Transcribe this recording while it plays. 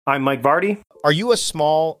I'm Mike Vardy. Are you a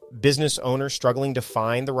small business owner struggling to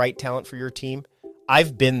find the right talent for your team?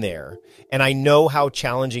 I've been there, and I know how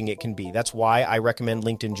challenging it can be. That's why I recommend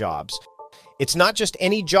LinkedIn Jobs. It's not just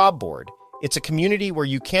any job board. It's a community where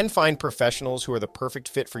you can find professionals who are the perfect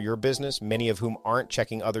fit for your business, many of whom aren't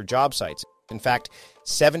checking other job sites. In fact,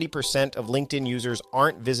 70% of LinkedIn users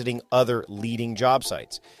aren't visiting other leading job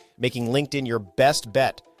sites, making LinkedIn your best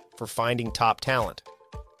bet for finding top talent.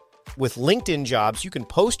 With LinkedIn Jobs, you can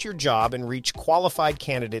post your job and reach qualified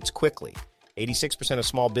candidates quickly. 86% of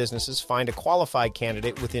small businesses find a qualified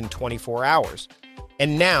candidate within 24 hours.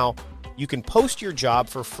 And now, you can post your job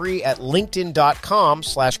for free at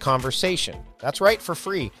linkedin.com/conversation. That's right, for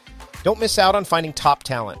free. Don't miss out on finding top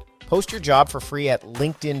talent. Post your job for free at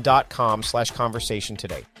linkedin.com/conversation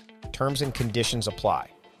today. Terms and conditions apply.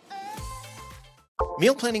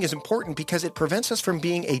 Meal planning is important because it prevents us from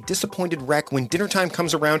being a disappointed wreck when dinner time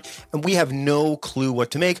comes around and we have no clue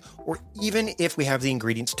what to make, or even if we have the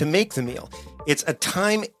ingredients to make the meal. It's a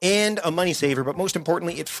time and a money saver, but most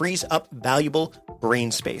importantly, it frees up valuable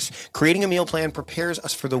brain space. Creating a meal plan prepares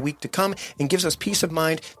us for the week to come and gives us peace of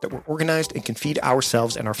mind that we're organized and can feed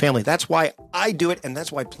ourselves and our family. That's why I do it, and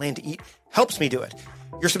that's why Plan to Eat helps me do it.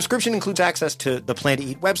 Your subscription includes access to the Plan to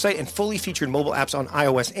Eat website and fully featured mobile apps on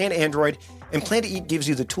iOS and Android. And Plan to Eat gives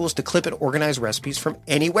you the tools to clip and organize recipes from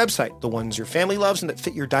any website, the ones your family loves and that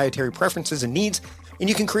fit your dietary preferences and needs. And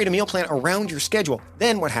you can create a meal plan around your schedule.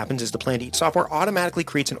 Then what happens is the Plan to Eat software automatically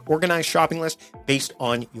creates an organized shopping list based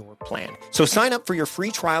on your plan. So sign up for your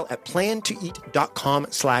free trial at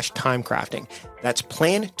plantoeat.com/timecrafting. That's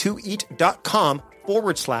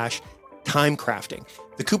plantoeat.com/timecrafting.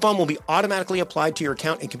 The coupon will be automatically applied to your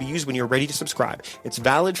account and can be used when you're ready to subscribe. It's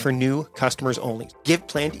valid for new customers only. Give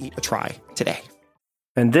Plan to Eat a try today.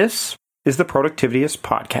 And this is the Productivityist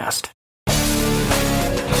Podcast.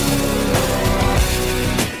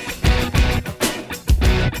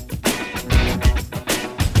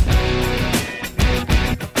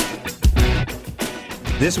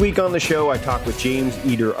 This week on the show, I talk with James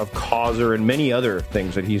Eder of Causer and many other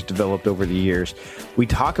things that he's developed over the years. We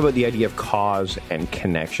talk about the idea of cause and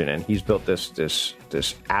connection, and he's built this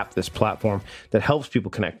app, this platform that helps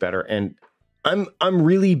people connect better. And I'm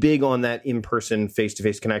really big on that in-person,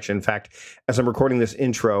 face-to-face connection. In fact, as I'm recording this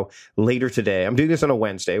intro later today, I'm doing this on a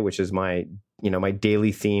Wednesday, which is my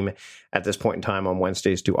daily theme at this point in time. On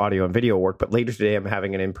Wednesdays, do audio and video work. But later today, I'm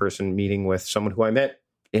having an in-person meeting with someone who I met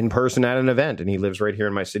in person at an event, and he lives right here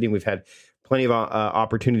in my city. And we've had plenty of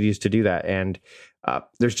opportunities to do that. And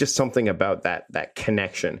there's just something about that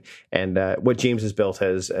connection. And what James has built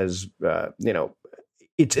has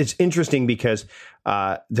it's interesting because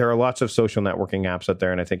there are lots of social networking apps out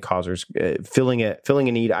there, and I think Causer's filling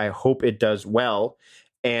a need. I hope it does well,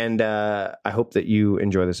 and I hope that you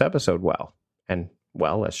enjoy this episode well. And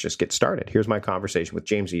well, let's just get started. Here's my conversation with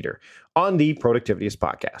James Eder on the Productivityist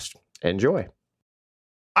Podcast. Enjoy.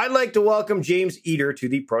 I'd like to welcome James Eder to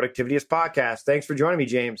the Productivityist Podcast. Thanks for joining me,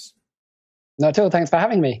 James. Not at all. Thanks for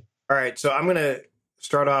having me. All right, so I'm going to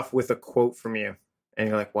start off with a quote from you. And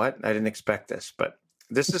you're like, what? I didn't expect this. But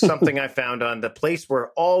this is something I found on the place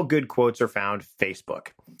where all good quotes are found,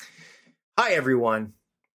 Facebook. Hi, everyone.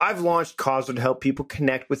 I've launched Causer to help people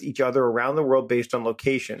connect with each other around the world based on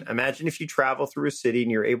location. Imagine if you travel through a city and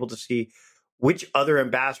you're able to see which other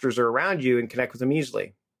ambassadors are around you and connect with them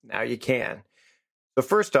easily. Now you can. So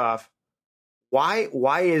first off, why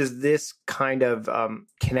is this kind of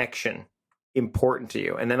connection important to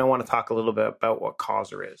you? And then I want to talk a little bit about what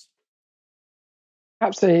Causer is.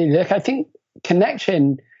 Absolutely. Look, I think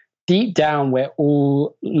connection, deep down, we're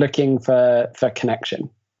all looking for connection.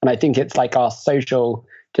 And I think it's like our social,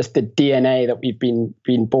 just the DNA that we've been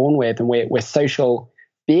born with, and we're social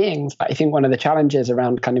beings. But I think one of the challenges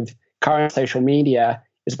around kind of current social media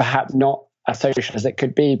is perhaps not as social as it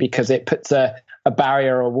could be, because it puts a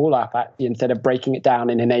barrier or a wall up at you instead of breaking it down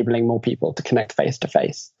and enabling more people to connect face to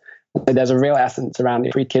face. So there's a real essence around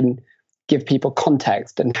if we can give people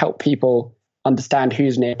context and help people understand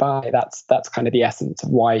who's nearby. That's kind of the essence of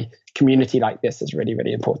why community like this is really,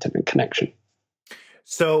 really important, and connection.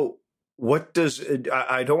 So what does,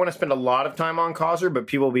 I don't want to spend a lot of time on Causer, but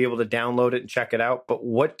people will be able to download it and check it out. But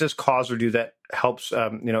what does Causer do that helps,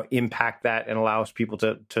 impact that and allows people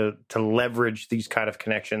to leverage these kind of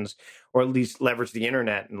connections, or at least leverage the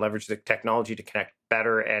internet and leverage the technology to connect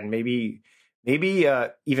better and maybe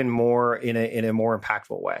even more in a more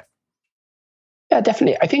impactful way? Yeah,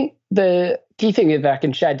 definitely. I think the key thing is that I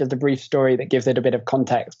can share just a brief story that gives it a bit of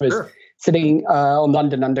context. Was Sure. Sitting on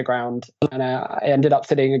London Underground, and I ended up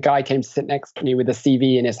a guy came to sit next to me with a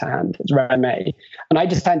CV in his hand, his resume. And I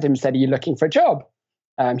just turned to him and said, "Are you looking for a job?"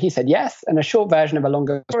 He said yes. And a short version of a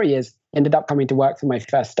longer story is ended up coming to work for my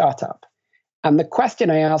first startup. And the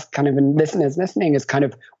question I ask kind of in listeners listening is kind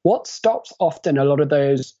of what stops often a lot of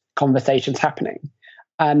those conversations happening?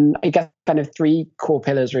 And I guess kind of three core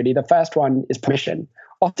pillars, really. The first one is permission.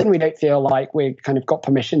 Often we don't feel like we kind of got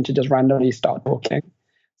permission to just randomly start talking.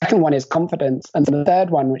 Second one is confidence. And the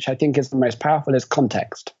third one, which I think is the most powerful, is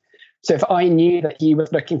context. So if I knew that he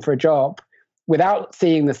was looking for a job without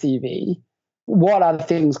seeing the CV, what other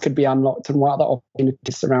things could be unlocked and what other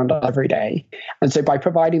opportunities surround us every day? And so by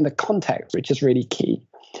providing the context, which is really key.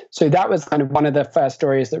 So that was kind of one of the first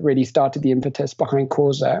stories that really started the impetus behind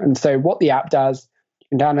Causa. And so what the app does,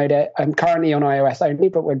 you can download it. I'm currently on iOS only,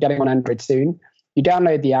 but we're getting on Android soon. You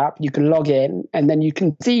download the app, you can log in, and then you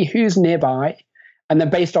can see who's nearby, and then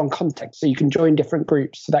based on context. So you can join different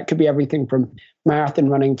groups. So that could be everything from marathon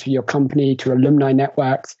running to your company to alumni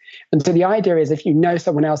networks. And so the idea is if you know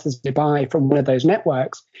someone else is nearby from one of those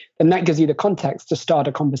networks, then that gives you the context to start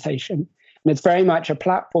a conversation. And it's very much a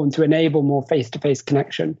platform to enable more face-to-face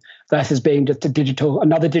connection versus being just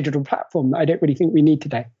another digital platform that I don't really think we need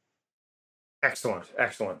today.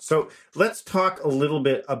 Excellent. So let's talk a little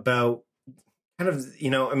bit about kind of,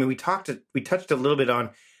 we touched a little bit on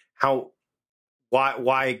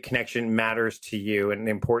why connection matters to you and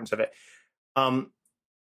the importance of it.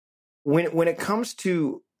 When it comes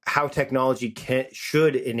to how technology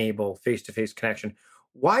should enable face-to-face connection,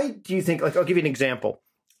 why do you think, like, I'll give you an example.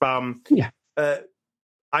 I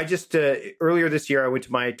just, earlier this year, I went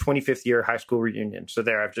to my 25th year high school reunion. So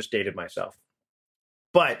there, I've just dated myself.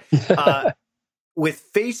 But with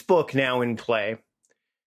Facebook now in play,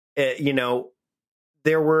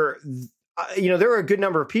 there were a good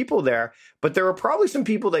number of people there, but there were probably some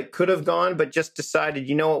people that could have gone, but just decided,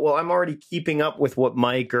 well, I'm already keeping up with what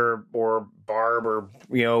Mike or Barb or,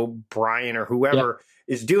 Brian or whoever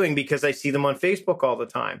is doing because I see them on Facebook all the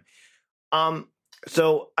time.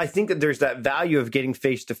 So I think that there's that value of getting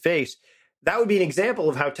face to face. That would be an example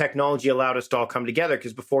of how technology allowed us to all come together,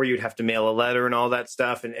 because before you'd have to mail a letter and all that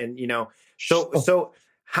stuff. So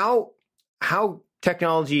how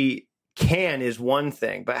technology is one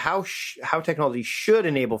thing, but how technology should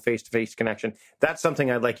enable face-to-face connection, that's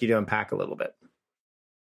something I'd like you to unpack a little bit.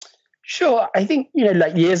 Sure. I think,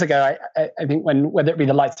 like years ago, I think whether it be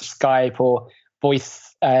the likes of Skype or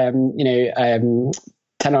voice,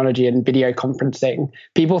 technology and video conferencing,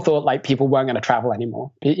 people thought like people weren't going to travel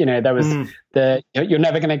anymore. There was you're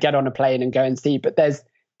never going to get on a plane and go and see, but there's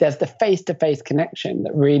the face-to-face connection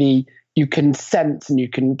that really you can sense and you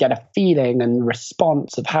can get a feeling and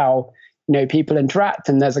response of how people interact.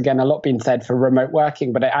 And there's, again, a lot being said for remote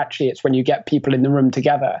working, but it's when you get people in the room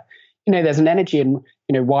together, there's an energy in,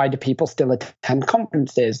 why do people still attend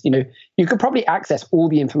conferences? You could probably access all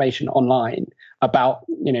the information online about,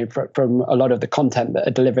 from a lot of the content that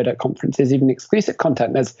are delivered at conferences, even exclusive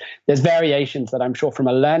content. There's variations that I'm sure from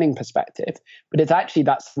a learning perspective, but it's actually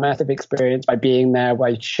that immersive experience by being there,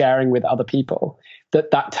 by sharing with other people,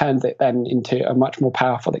 that turns it then into a much more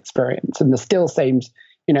powerful experience. And the still same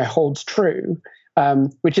holds true,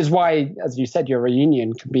 which is why, as you said, your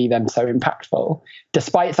reunion can be then so impactful,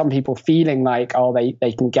 despite some people feeling like,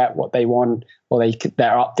 they can get what they want or they're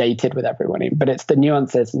updated with everyone in. But it's the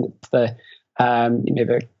nuances and it's the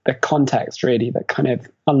context really that kind of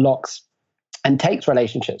unlocks and takes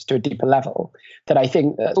relationships to a deeper level that I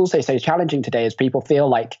think that's also so challenging today, as people feel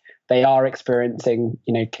like they are experiencing,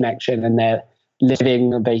 connection and they're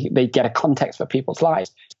living, they get a context for people's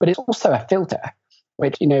lives, but it's also a filter,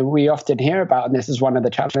 which, we often hear about. And this is one of the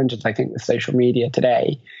challenges, I think, with social media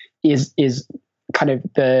today is kind of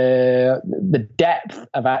the depth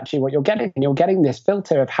of actually what you're getting. And you're getting this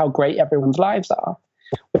filter of how great everyone's lives are,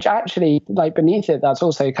 which actually, like, beneath it, that's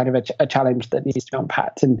also kind of a challenge that needs to be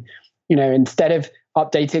unpacked. And, instead of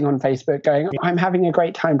updating on Facebook going, I'm having a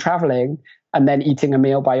great time traveling, and then eating a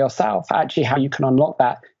meal by yourself, actually how you can unlock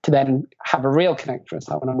that to then have a real connection with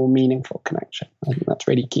someone, a more meaningful connection. I think that's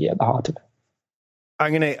really key at the heart of it.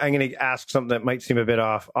 I'm gonna ask something that might seem a bit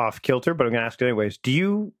off kilter, but I'm gonna ask it anyways. Do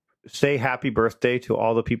you say happy birthday to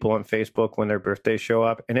all the people on Facebook when their birthdays show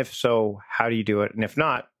up? And if so, how do you do it? And if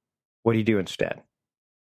not, what do you do instead?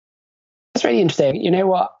 That's really interesting. You know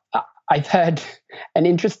what? I've heard an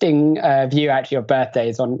interesting view actually of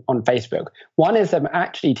birthdays on Facebook. One is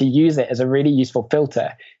actually to use it as a really useful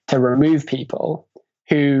filter to remove people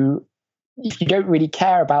who, if you don't really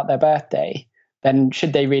care about their birthday, then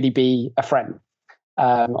should they really be a friend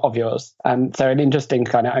of yours? And so an interesting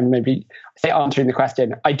kind of, I'm maybe answering the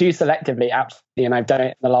question, I do selectively, absolutely, and I've done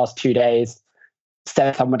it in the last 2 days,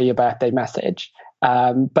 send somebody a birthday message.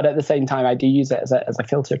 But at the same time, I do use it as a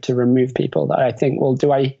filter to remove people that I think, well,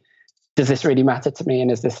 do I does this really matter to me?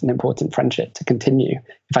 And is this an important friendship to continue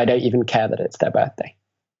if I don't even care that it's their birthday?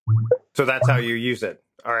 So that's how you use it.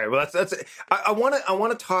 All right. Well, that's it. I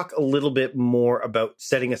want to talk a little bit more about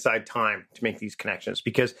setting aside time to make these connections,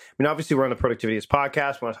 because obviously we're on the Productivityist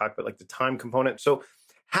podcast. We want to talk about like the time component. So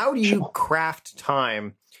how do you craft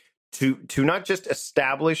time to not just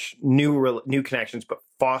establish new connections, but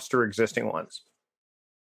foster existing ones?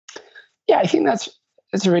 Yeah, I think that's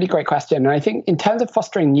a really great question. And I think in terms of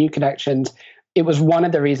fostering new connections, it was one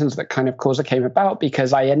of the reasons that kind of Causa came about,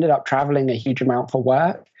 because I ended up traveling a huge amount for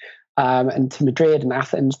work, and to Madrid and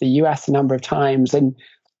Athens, the US, a number of times, and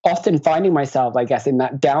often finding myself, I guess, in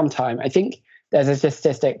that downtime. I think there's a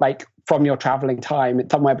statistic, like from your traveling time,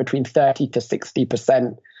 it's somewhere between 30 to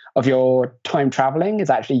 60% of your time traveling is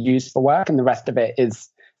actually used for work, and the rest of it is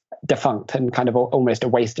defunct and kind of almost a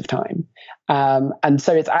waste of time. And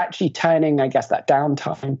so it's actually turning, I guess, that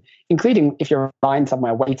downtime, including if you're in line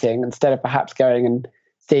somewhere waiting, instead of perhaps going and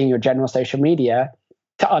seeing your general social media,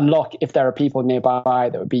 to unlock if there are people nearby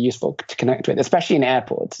that would be useful to connect with, especially in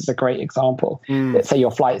airports is a great example. Let's say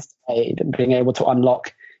your flight's delayed, and being able to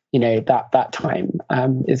unlock, that time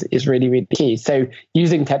is really, really key. So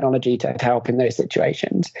using technology to help in those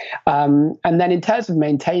situations. And then in terms of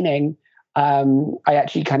maintaining, I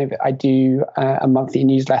do a monthly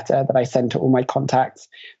newsletter that I send to all my contacts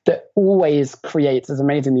that always creates, it's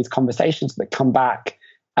amazing, these conversations that come back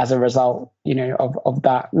as a result, of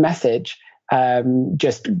that message,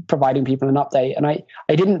 just providing people an update. And I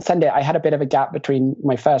didn't send it. I had a bit of a gap between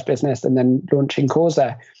my first business and then launching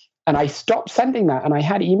Causa. And I stopped sending that. And I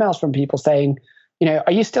had emails from people saying,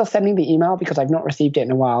 are you still sending the email? Because I've not received it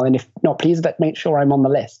in a while. And if not, please make sure I'm on the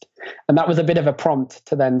list. And that was a bit of a prompt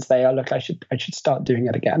to then say, oh, look, I should start doing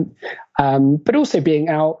it again. But also being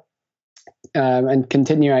out and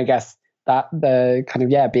continue, I guess, that the kind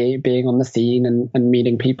of, being on the scene and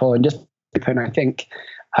meeting people and just, I think,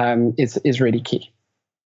 is really key.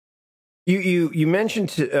 You mentioned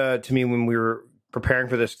to me when we were preparing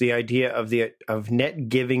for this the idea of net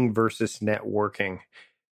giving versus networking.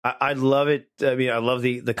 I love it. I love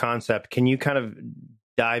the concept. Can you kind of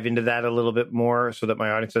dive into that a little bit more so that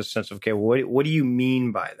my audience has a sense of, okay, what do you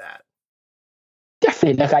mean by that?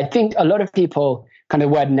 Definitely. Look, I think a lot of people, kind of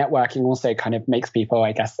the word networking also kind of makes people,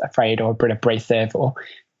 I guess, afraid or a bit abrasive, or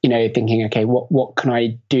thinking, okay, what can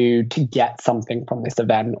I do to get something from this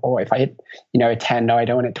event? Or if I, attend, I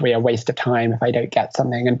don't want it to be a waste of time if I don't get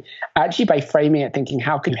something. And actually by framing it, thinking,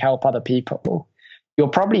 how can you help other people? You're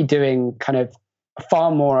probably doing kind of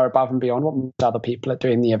far more above and beyond what most other people are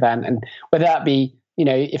doing the event. And whether that be,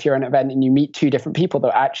 if you're at an event and you meet two different people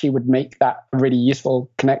that actually would make that a really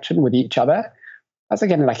useful connection with each other, that's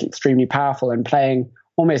again, like extremely powerful and playing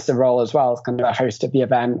almost a role as well as kind of a host of the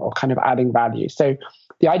event or kind of adding value. So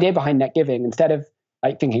the idea behind net giving, instead of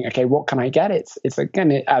like thinking, okay, what can I get? It's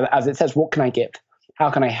again, as it says, what can I give? How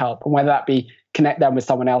can I help? And whether that be connect them with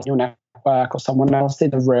someone else in your network or someone else in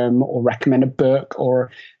the room, or recommend a book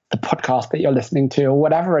or the podcast that you're listening to, or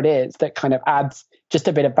whatever it is that kind of adds just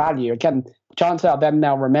a bit of value. Again, chances are then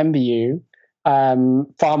they'll remember you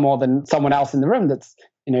far more than someone else in the room that's,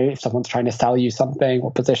 if someone's trying to sell you something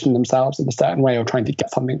or position themselves in a certain way or trying to get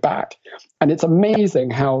something back. And it's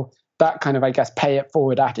amazing how that kind of, I guess, pay it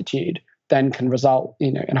forward attitude then can result,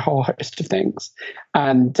 in a whole host of things.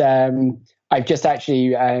 And I've just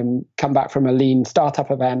actually come back from a lean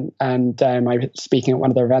startup event, and I was speaking at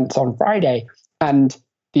one of the events on Friday, and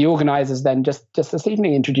the organizers then just this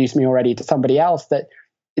evening introduced me already to somebody else. That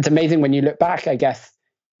it's amazing when you look back, I guess,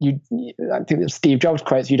 I think that Steve Jobs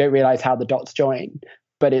quotes, you don't realize how the dots join,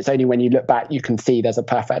 but it's only when you look back, you can see there's a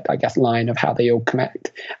perfect, I guess, line of how they all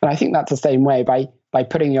connect. And I think that's the same way by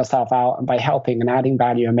putting yourself out and by helping and adding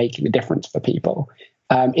value and making a difference for people.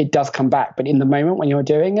 It does come back, but in the moment when you're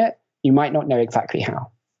doing it, you might not know exactly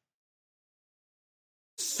how.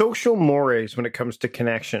 Social mores when it comes to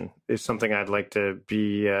connection is something I'd like to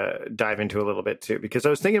dive into a little bit too, because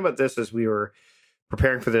I was thinking about this as we were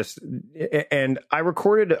preparing for this, and I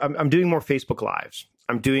recorded, I'm doing more Facebook Lives.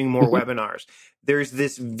 I'm doing more webinars. There's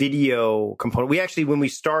this video component. We actually, when we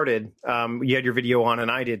started, you had your video on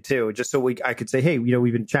and I did too, just so I could say, hey,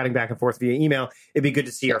 we've been chatting back and forth via email. It'd be good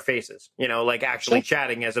to see our faces, like actually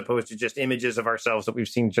chatting as opposed to just images of ourselves that we've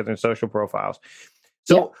seen each other in social profiles.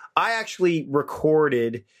 So I actually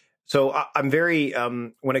recorded. So I'm very,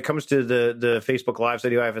 when it comes to the Facebook Lives I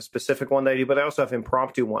do, I have a specific one that I do, but I also have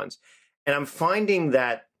impromptu ones. And I'm finding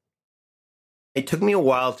that it took me a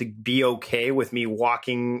while to be okay with me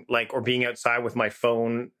walking or being outside with my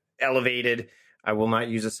phone elevated. I will not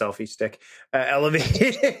use a selfie stick,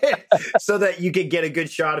 elevated so that you could get a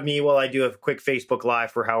good shot of me while I do a quick Facebook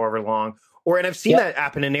Live for however long. And I've seen that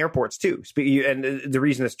happen in airports too. And the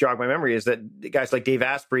reason this jogged my memory is that guys like Dave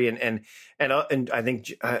Asprey and I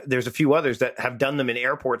think there's a few others that have done them in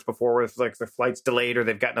airports before, with like their flight's delayed or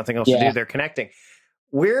they've got nothing else to do. They're connecting.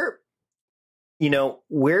 Where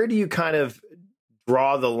do you kind of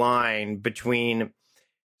draw the line between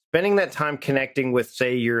spending that time connecting with,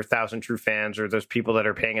 say, your 1,000 true fans or those people that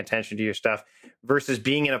are paying attention to your stuff versus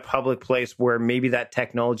being in a public place where maybe that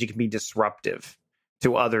technology can be disruptive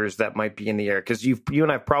to others that might be in the air? Because you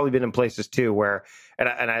and I've probably been in places too where,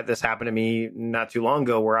 this happened to me not too long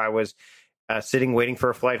ago, where I was sitting waiting for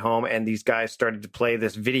a flight home, and these guys started to play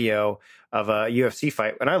this video of a UFC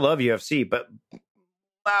fight, and I love UFC, but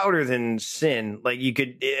louder than sin. Like you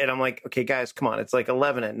could, and I'm like, okay, guys, come on, it's like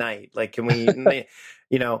 11 at night. Like, can we,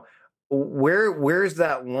 where's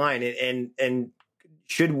that line? And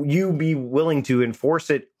should you be willing to enforce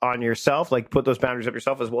it on yourself, like put those boundaries up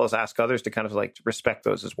yourself, as well as ask others to kind of like respect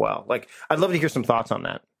those as well? Like, I'd love to hear some thoughts on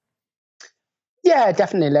that. Yeah,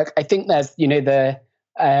 definitely. Look, I think there's, the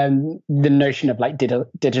notion of like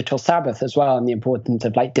digital Sabbath as well, and the importance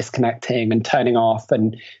of like disconnecting and turning off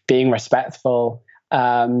and being respectful.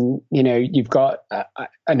 You've got,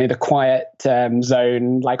 I know the quiet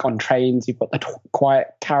zone, like on trains, you've got the quiet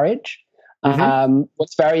carriage.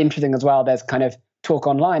 What's very interesting as well, there's kind of talk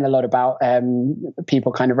online a lot about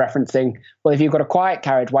people kind of referencing, well, if you've got a quiet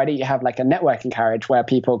carriage, why don't you have like a networking carriage where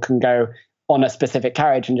people can go on a specific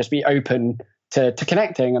carriage and just be open to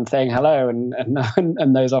connecting and saying hello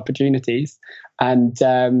and those opportunities. And,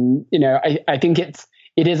 I think it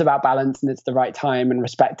is about balance, and it's the right time and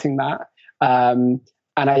respecting that. And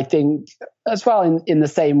I think as well, in the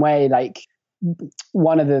same way, like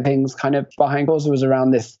one of the things kind of behind Causa was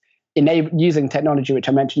around this using technology, which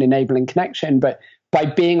I mentioned, enabling connection. But by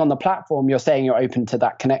being on the platform, you're saying you're open to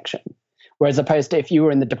that connection. Whereas opposed to if you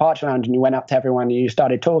were in the departure lounge and you went up to everyone and you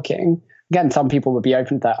started talking, again, some people would be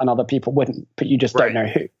open to that and other people wouldn't, but you just don't know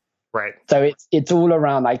who. Right. So it's all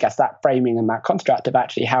around, I guess, that framing and that construct of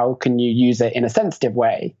actually how can you use it in a sensitive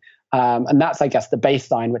way. And that's, I guess, the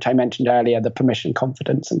baseline, which I mentioned earlier, the permission,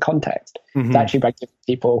 confidence, and context. It's actually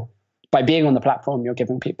by being on the platform, you're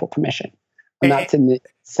giving people permission. And that's in the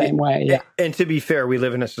same way. Yeah. And to be fair, we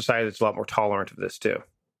live in a society that's a lot more tolerant of this too.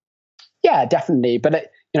 Yeah, definitely.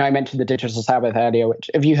 But, I mentioned the digital Sabbath earlier, which,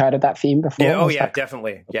 have you heard of that theme before? Yeah.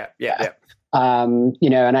 Definitely. Yeah.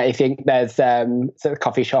 And I think there's a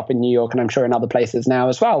coffee shop in New York, and I'm sure in other places now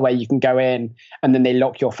as well, where you can go in and then they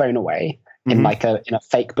lock your phone away in like in a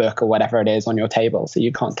fake book or whatever it is on your table, so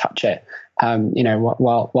you can't touch it.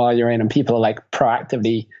 While you're in, and people are like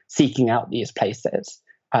proactively seeking out these places,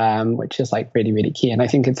 which is like really, really key. And I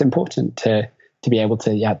think it's important to be able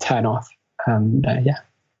to turn off.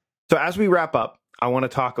 So as we wrap up, I want to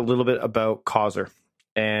talk a little bit about Causa.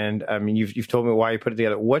 And I mean, you've told me why you put it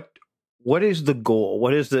together. What is the goal?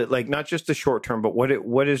 What is the, like, not just the short term, but what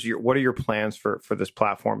are your plans for this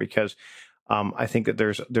platform? Because I think that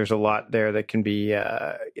there's a lot there that can be,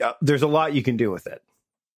 there's a lot you can do with it.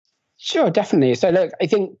 Sure, definitely. So look, I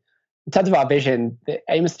think in terms of our vision, the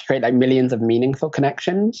aim is to create like millions of meaningful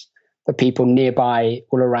connections for people nearby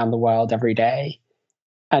all around the world every day.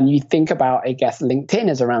 And you think about, I guess, LinkedIn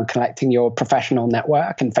is around connecting your professional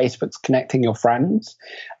network, and Facebook's connecting your friends.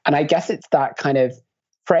 And I guess it's that kind of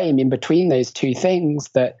frame in between those two things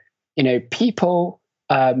that, people,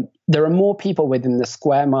 there are more people within the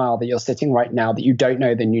square mile that you're sitting right now that you don't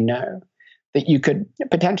know than you know, that you could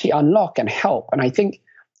potentially unlock and help. And I think,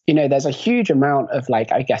 there's a huge amount of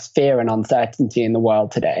fear and uncertainty in the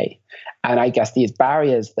world today. And I guess these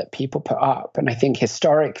barriers that people put up. And I think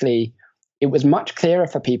historically, it was much clearer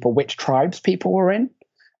for people which tribes people were in.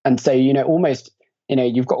 And so, almost,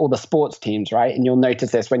 you've got all the sports teams, right? And you'll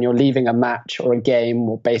notice this when you're leaving a match or a game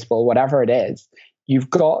or baseball, whatever it is, you've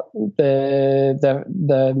got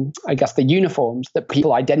the uniforms that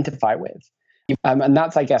people identify with. And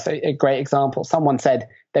that's, I guess, a great example. Someone said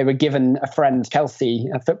they were given a friend's Chelsea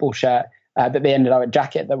a football shirt that they ended up a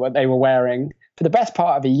jacket that they were wearing for the best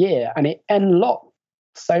part of a year. And it unlocked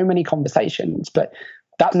so many conversations, but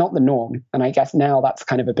that's not the norm. And I guess now that's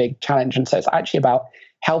kind of a big challenge. And so it's actually about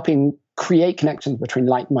helping create connections between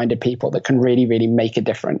like-minded people that can really, really make a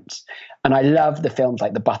difference. And I love the films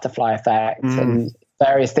like The Butterfly Effect and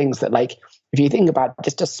various things that, like, if you think about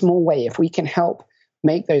just a small way, if we can help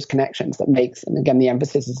make those connections that makes, and again, the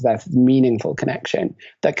emphasis is there for meaningful connection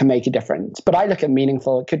that can make a difference. But I look at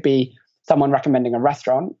meaningful, it could be someone recommending a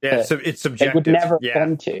restaurant. Yeah, so it's subjective. They would never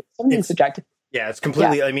want to. Something subjective. Yeah, it's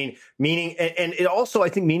completely, yeah. I mean, meaning, and it also, I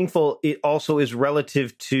think meaningful, it also is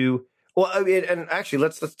relative to, well, I mean, and actually,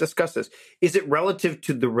 let's discuss this. Is it relative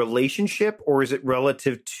to the relationship, or is it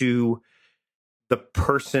relative to the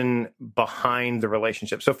person behind the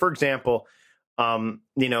relationship. So, for example,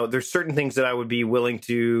 there's certain things that I would be willing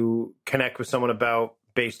to connect with someone about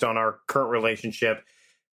based on our current relationship,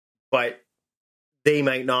 but they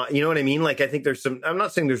might not, you know what I mean? Like, I think I'm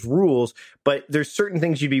not saying there's rules, but there's certain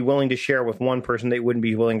things you'd be willing to share with one person they wouldn't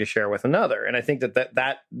be willing to share with another. And I think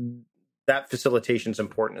that facilitation is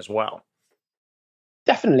important as well.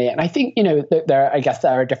 Definitely. And I think, I guess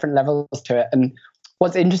there are different levels to it. And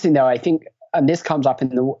what's interesting though, I think, and this comes up in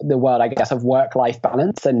the world, I guess, of work-life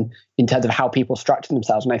balance and in terms of how people structure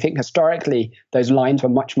themselves. And I think historically, those lines were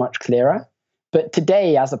much, much clearer. But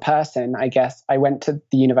today, as a person, I guess I went to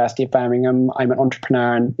the University of Birmingham. I'm an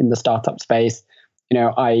entrepreneur in the startup space.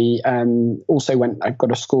 I I've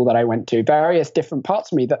got a school that I went to, various different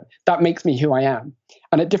parts of me that makes me who I am.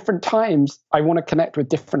 And at different times, I want to connect with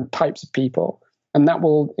different types of people. And that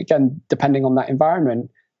will, again, depending on that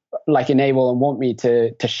environment, like enable and want me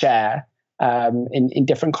to share in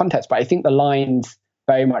different contexts. But I think the line's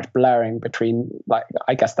very much blurring between, like,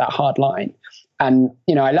 I guess, that hard line. And,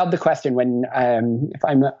 I love the question when if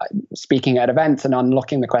I'm speaking at events and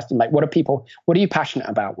unlocking the question, like, what are you passionate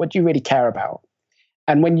about? What do you really care about?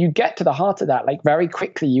 And when you get to the heart of that, like, very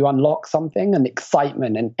quickly you unlock something, and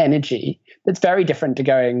excitement and energy that's very different to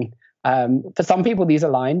going, for some people these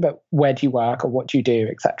align, but where do you work or what do you do,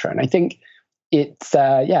 etc. And I think it's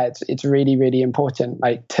really, really important,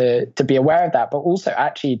 like, to be aware of that, but also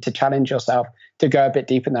actually to challenge yourself to go a bit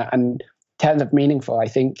deeper in that. And in terms of meaningful, I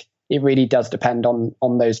think it really does depend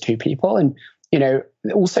on those two people. And,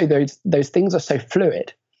 also those things are so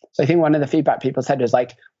fluid. So I think one of the feedback people said was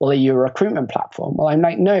like, well, are you a recruitment platform? Well, I'm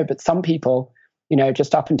like, no, but some people,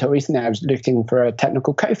 just up until recently, I was looking for a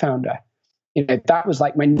technical co-founder. That was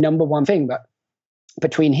like my number one thing. But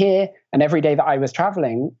between here and every day that I was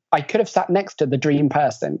traveling, I could have sat next to the dream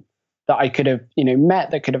person that I could have,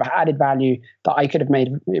 met, that could have added value, that I could have made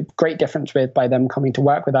a great difference with by them coming to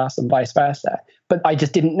work with us and vice versa. But I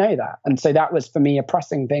just didn't know that. And so that was for me a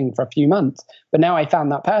pressing thing for a few months. But now I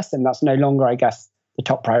found that person, that's no longer, I guess, the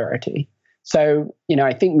top priority. So,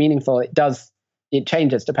 I think meaningful, it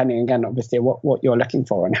changes depending, again, obviously what you're looking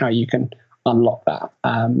for and how you can unlock that.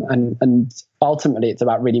 And ultimately it's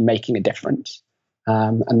about really making a difference.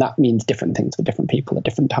 And that means different things for different people at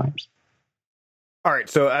different times. All right.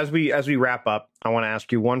 So as we wrap up, I want to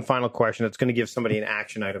ask you one final question that's going to give somebody an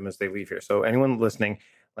action item as they leave here. So anyone listening,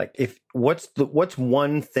 like, what's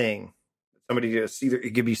one thing somebody does, either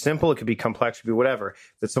it could be simple, it could be complex, it could be whatever,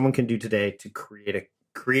 that someone can do today to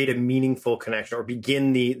create a meaningful connection, or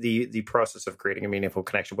begin the process of creating a meaningful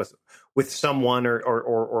connection with someone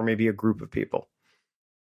or maybe a group of people?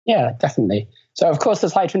 Yeah, definitely. So of course,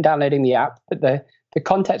 aside from downloading the app, but the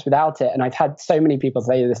context without it, and I've had so many people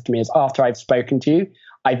say this to me, is after I've spoken to you,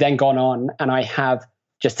 I've then gone on and I have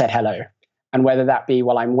just said hello. And whether that be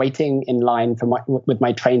while I'm waiting in line with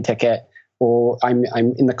my train ticket, or I'm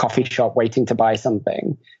in the coffee shop waiting to buy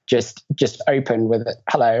something, just open with it,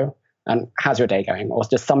 hello, and how's your day going? Or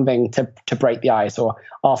just something to break the ice, or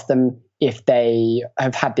ask them if they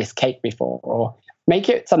have had this cake before, or make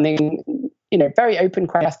it something, very open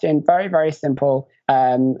question, very, very simple,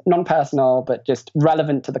 non-personal, but just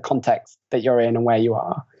relevant to the context that you're in and where you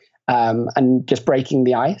are, and just breaking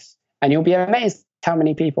the ice. And you'll be amazed how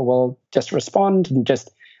many people will just respond and just,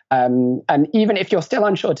 and even if you're still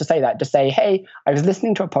unsure to say that, just say, hey, I was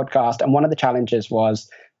listening to a podcast and one of the challenges was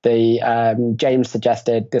this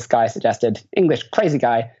guy suggested, English crazy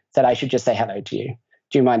guy, said I should just say hello to you.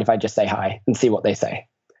 Do you mind if I just say hi and see what they say?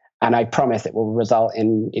 And I promise it will result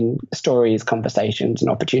in stories, conversations,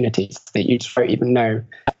 and opportunities that you just don't even know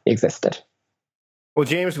existed. Well,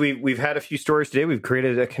 James, we've had a few stories today. We've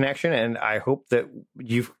created a connection, and I hope that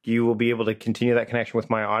you will be able to continue that connection with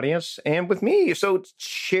my audience and with me. So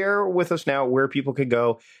share with us now where people could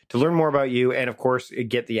go to learn more about you, and of course,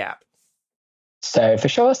 get the app. So for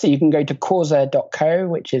sure, so you can go to Causr.co,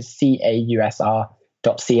 which is CAUSR.co.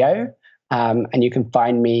 And you can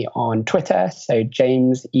find me on Twitter, so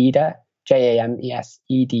James Eder,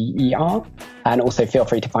 JamesEder. And also feel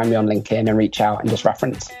free to find me on LinkedIn and reach out and just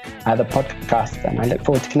reference the podcast. And I look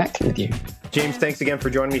forward to connecting with you. James, thanks again for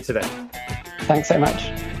joining me today. Thanks so much.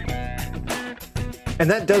 And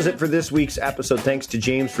that does it for this week's episode. Thanks to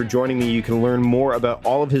James for joining me. You can learn more about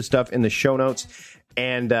all of his stuff in the show notes.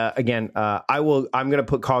 And again, I'm going to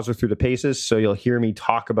put Causr through the paces, so you'll hear me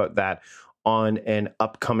talk about that on an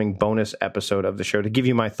upcoming bonus episode of the show to give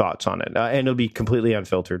you my thoughts on it. And it'll be completely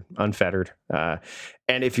unfiltered, unfettered. And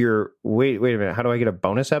if you're, wait a minute, how do I get a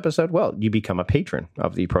bonus episode? Well, you become a patron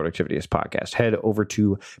of the Productivityist podcast. Head over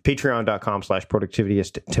to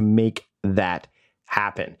patreon.com/productivityist to make that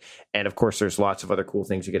happen. And of course, there's lots of other cool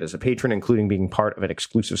things you get as a patron, including being part of an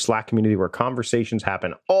exclusive Slack community where conversations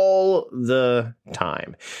happen all the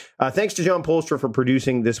time. Thanks to John Polstra for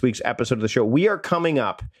producing this week's episode of the show. We are coming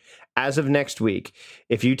up as of next week.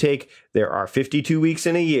 If you take, there are 52 weeks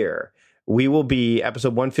in a year. We will be,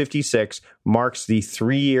 episode 156 marks the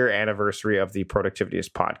 3-year anniversary of the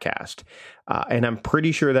Productivityist podcast. And I'm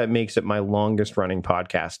pretty sure that makes it my longest running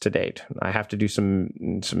podcast to date. I have to do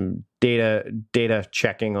some data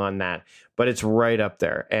checking on that, but it's right up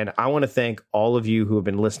there. And I want to thank all of you who have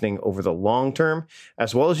been listening over the long term,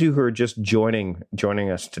 as well as you who are just joining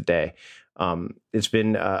us today. It's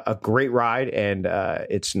been a great ride, and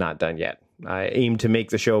it's not done yet. I aim to make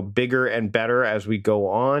the show bigger and better as we go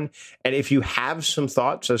on. And if you have some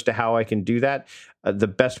thoughts as to how I can do that, the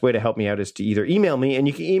best way to help me out is to either email me, and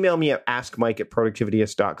you can email me at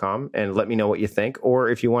askmike@productivityist.com and let me know what you think. Or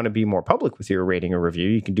if you want to be more public with your rating or review,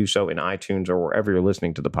 you can do so in iTunes or wherever you're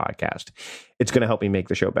listening to the podcast. It's going to help me make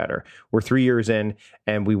the show better. We're 3 years in,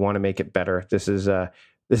 and we want to make it better. This is a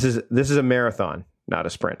marathon, not a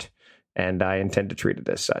sprint, and I intend to treat it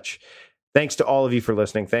as such. Thanks to all of you for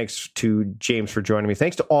listening. Thanks to James for joining me.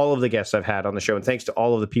 Thanks to all of the guests I've had on the show. And thanks to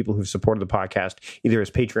all of the people who've supported the podcast, either as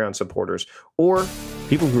Patreon supporters or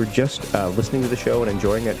people who are just listening to the show and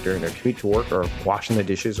enjoying it during their commute to work or washing the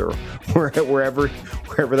dishes or wherever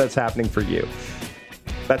that's happening for you.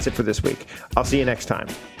 That's it for this week. I'll see you next time.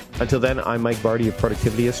 Until then, I'm Mike Barty of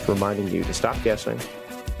Productivityist, reminding you to stop guessing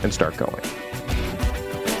and start going.